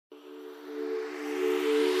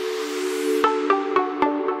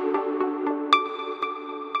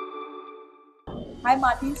Hi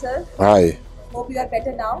Martin sir, Hi. hope you are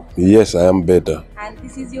better now. Yes, I am better. And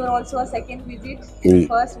this is your also a second visit. Ye-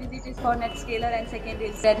 First visit is for Netscaler and second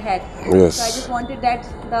is Red Hat. So I just Yes. wanted that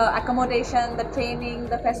the accommodation, the training,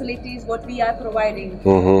 the facilities what we are providing.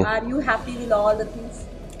 Are you happy with all the things?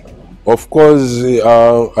 Of course,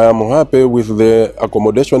 I am happy with the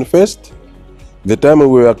accommodation first. The time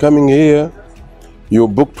we were coming here, you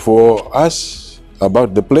booked for us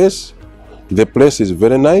about the place. The place is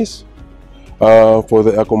very nice for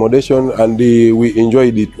the accommodation, and we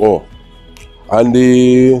enjoyed it all. And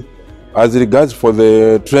as regards for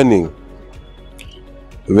the training,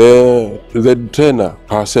 the trainer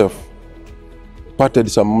herself imparted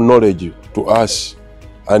some knowledge to us,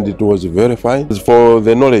 and it was very fine. For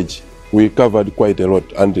the knowledge, we covered quite a lot,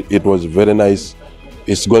 and it was very nice.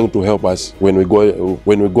 It's going to help us when we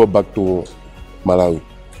go back to Malawi.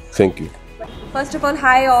 Thank you. First of all,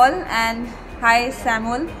 hi all and hi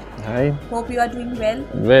Samuel. Hi, Hope you are doing well.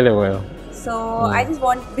 very well. So I just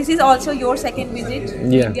want, this is also your second visit to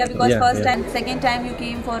Yeah, India because yeah, first yeah. and second time you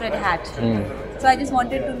came for Red Hat. So I just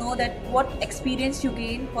wanted to know that what experience you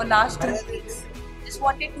gained for last 2 weeks. Just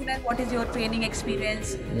wanted to know what is your training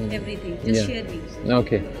experience, everything. Just Yeah. share me.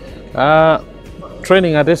 Okay.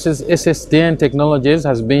 Training at SSDN Technologies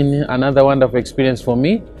has been another wonderful experience for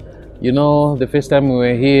me. You know, the first time we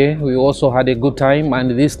were here, we also had a good time,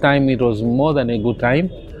 and this time it was more than a good time.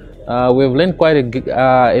 We've learned quite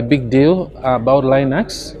a big deal about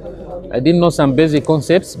Linux. I didn't know some basic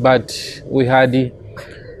concepts, but we had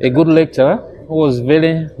a good lecturer who was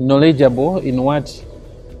very knowledgeable in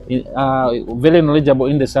very knowledgeable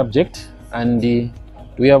in the subject, and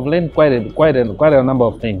we have learned quite a number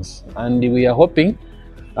of things, and we are hoping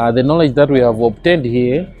the knowledge that we have obtained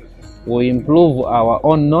here will improve our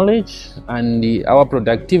own knowledge, and our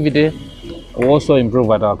productivity will also improve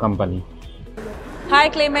at our company. Hi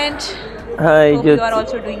Clement. Hi, Hope you are Jyoti.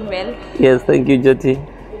 also doing well. Yes, thank you, Jyoti.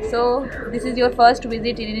 So this is your first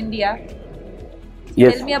visit in India.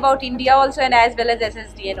 Yes. Tell me about India also and as well as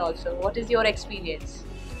SSDN also. What is your experience?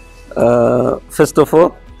 First of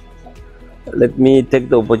all, let me take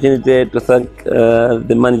the opportunity to thank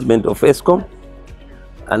the management of ESCOM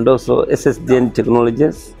and also SSDN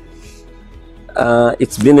Technologies.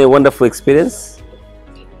 It's been a wonderful experience.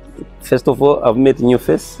 First of all, I've met new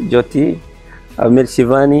face, Jyoti. I've met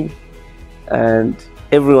Shivani and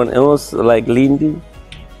everyone else like Lindy.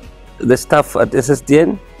 The staff at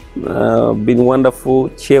SSDN been wonderful,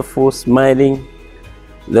 cheerful, smiling.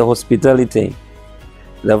 The hospitality,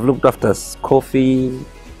 they've looked after us. Coffee,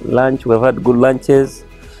 lunch, we've had good lunches.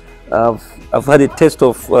 I've had a taste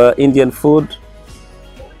of Indian food.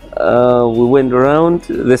 We went around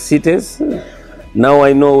the cities. Now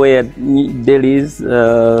I know where Delhi is.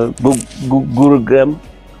 Gurugram.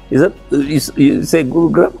 Is that you say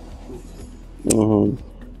Gurugram?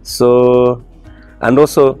 So, and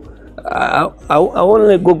also I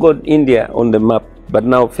only googled India on the map, but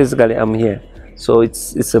now physically I'm here. So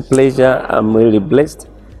it's a pleasure. I'm really blessed,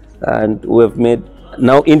 and we've made,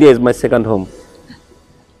 now India is my second home.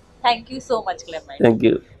 Thank you so much, Clement. Thank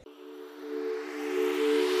you.